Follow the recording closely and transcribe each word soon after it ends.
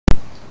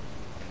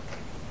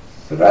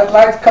The red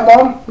light come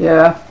on?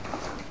 Yeah.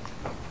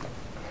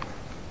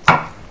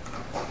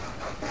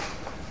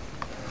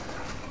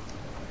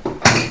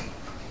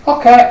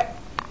 Okay.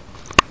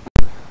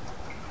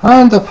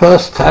 And the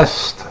first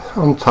test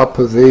on top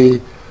of the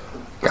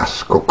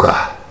gas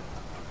cooker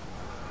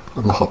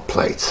on the hot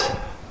plate.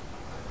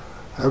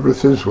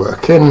 Everything's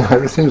working,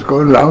 everything's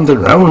going round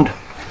and round.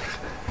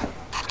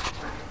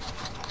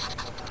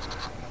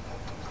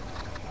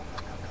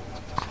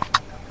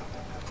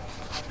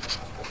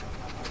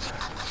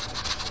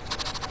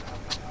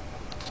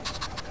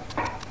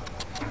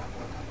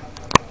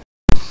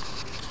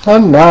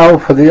 And now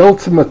for the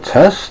ultimate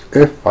test,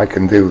 if I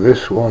can do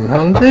this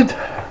one-handed.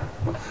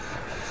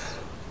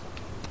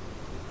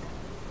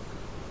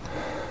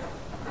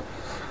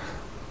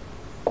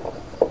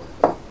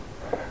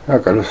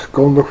 I've got to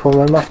go and look for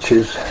my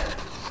matches.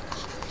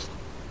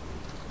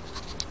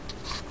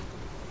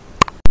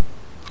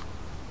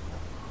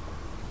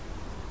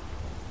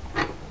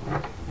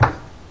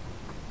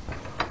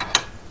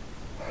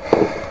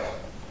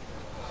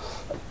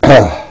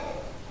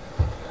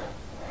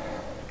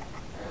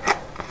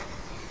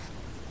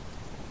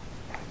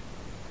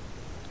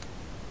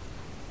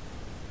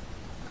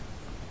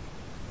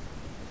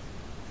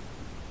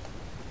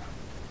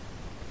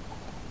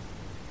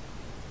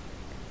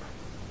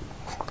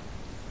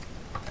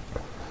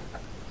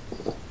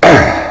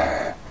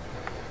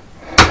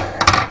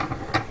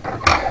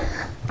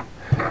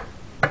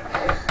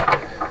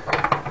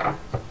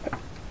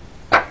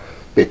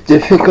 Bit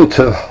difficult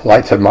to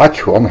light a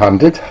match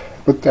one-handed,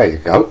 but there you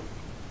go.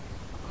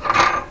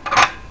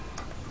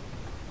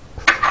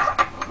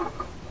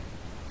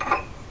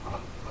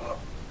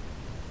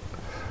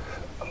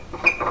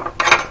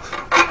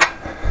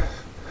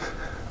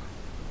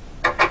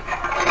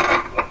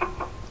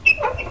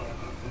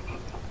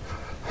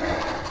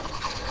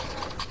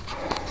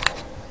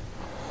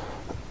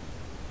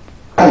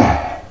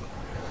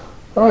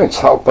 Right,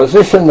 so I'll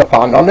position the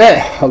pan on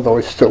it, although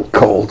it's still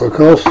cold of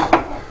course.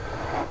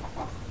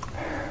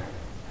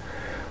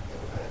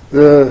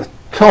 The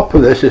top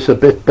of this is a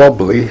bit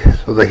bubbly,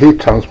 so the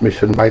heat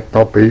transmission might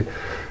not be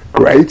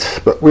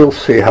great, but we'll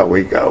see how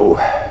we go.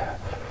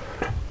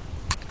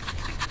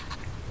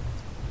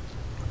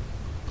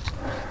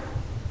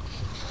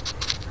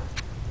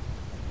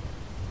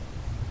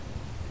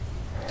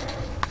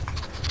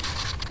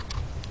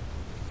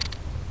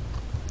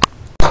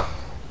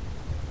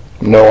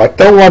 No, I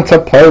don't want to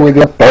play with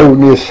your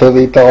bone, you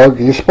silly dog.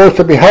 You're supposed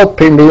to be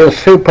helping me and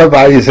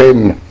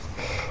supervising,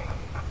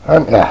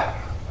 aren't you?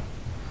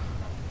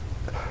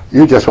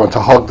 You just want to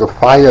hog the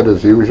fire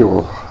as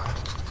usual.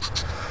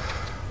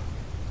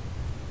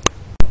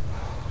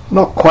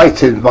 Not quite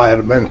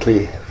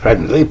environmentally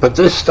friendly, but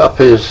this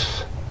stuff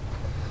is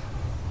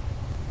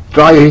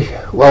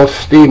dry Welsh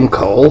steam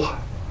coal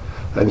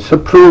and it's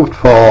approved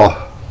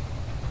for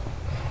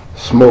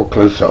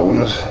smokeless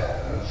zones.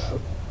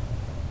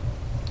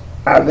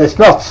 And it's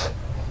not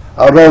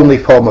our only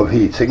form of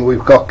heating,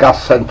 we've got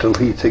gas central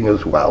heating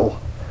as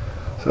well,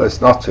 so it's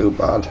not too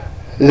bad.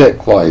 Is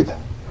it, Floyd?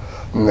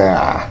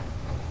 Nah.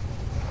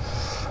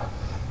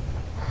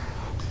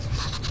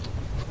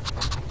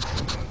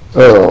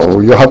 Oh,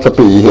 you have to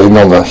be in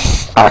on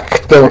this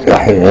act, don't you?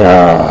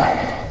 Yeah.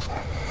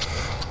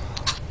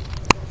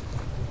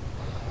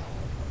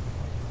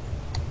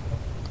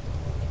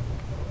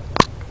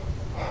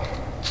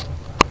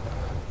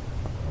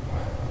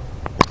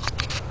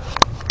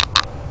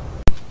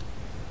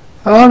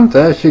 And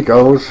there she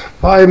goes,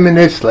 5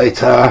 minutes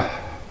later,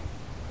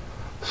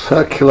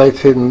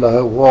 circulating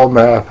the warm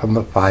air from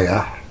the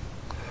fire.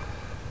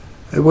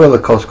 It will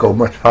of course go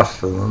much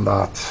faster than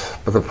that,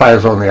 but the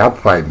fire's only had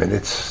 5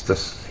 minutes to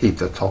heat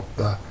the top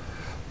there.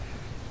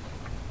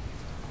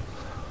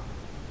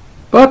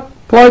 But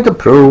Floyd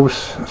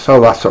approves,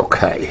 so that's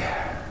okay.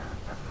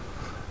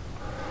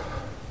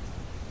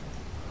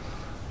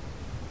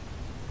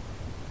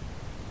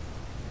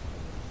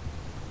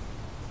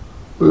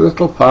 The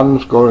little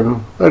fan's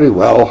going very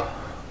well.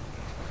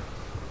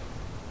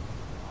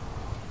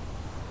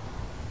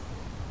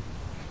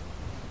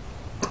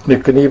 You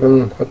can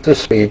even, at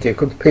this speed, you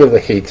can feel the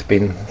heat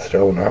being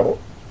thrown out.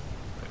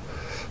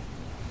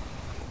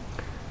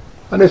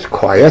 And it's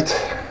quiet,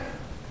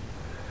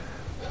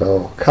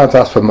 so can't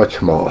ask for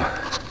much more.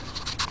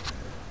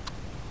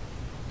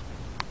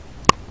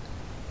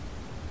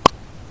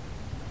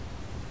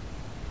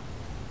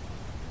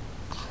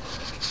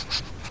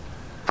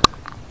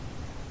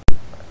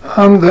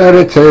 And there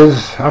it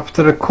is,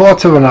 after a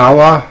quarter of an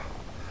hour,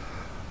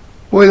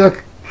 with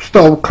the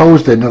stove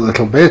closed in a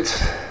little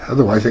bit.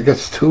 Otherwise it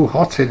gets too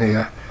hot in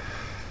here.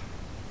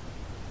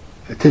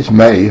 It is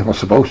May, or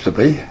supposed to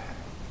be.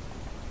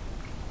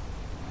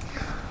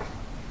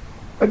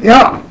 But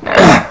yeah,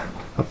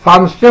 the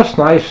fan's just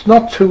nice,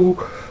 not too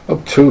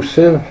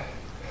obtrusive,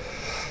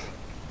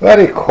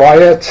 very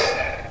quiet.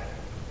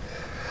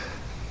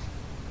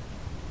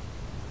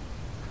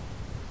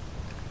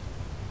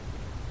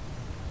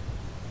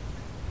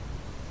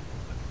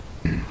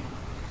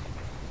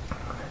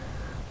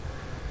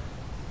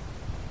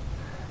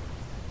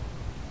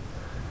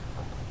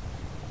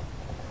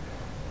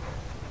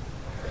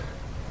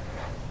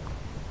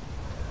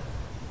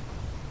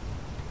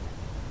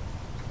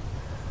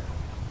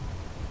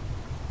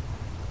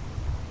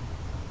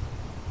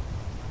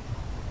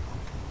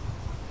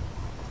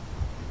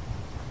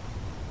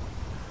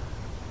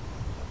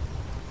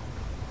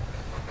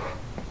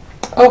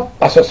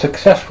 That's a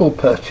successful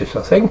purchase,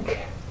 I think.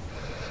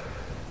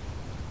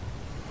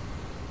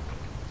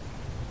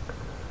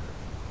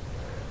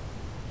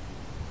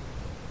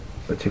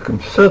 But you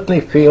can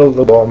certainly feel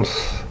the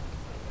warmth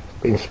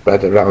being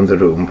spread around the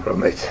room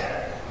from it.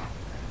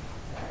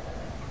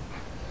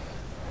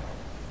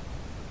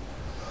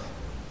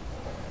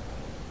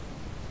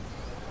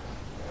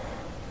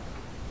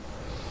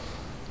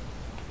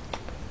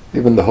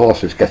 Even the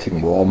horse is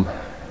getting warm.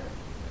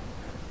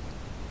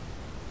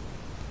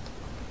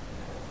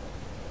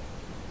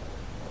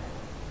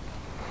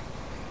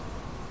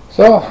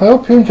 So I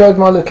hope you enjoyed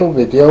my little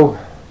video.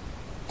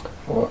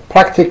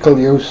 Practical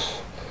use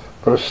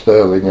for a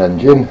Stirling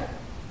engine.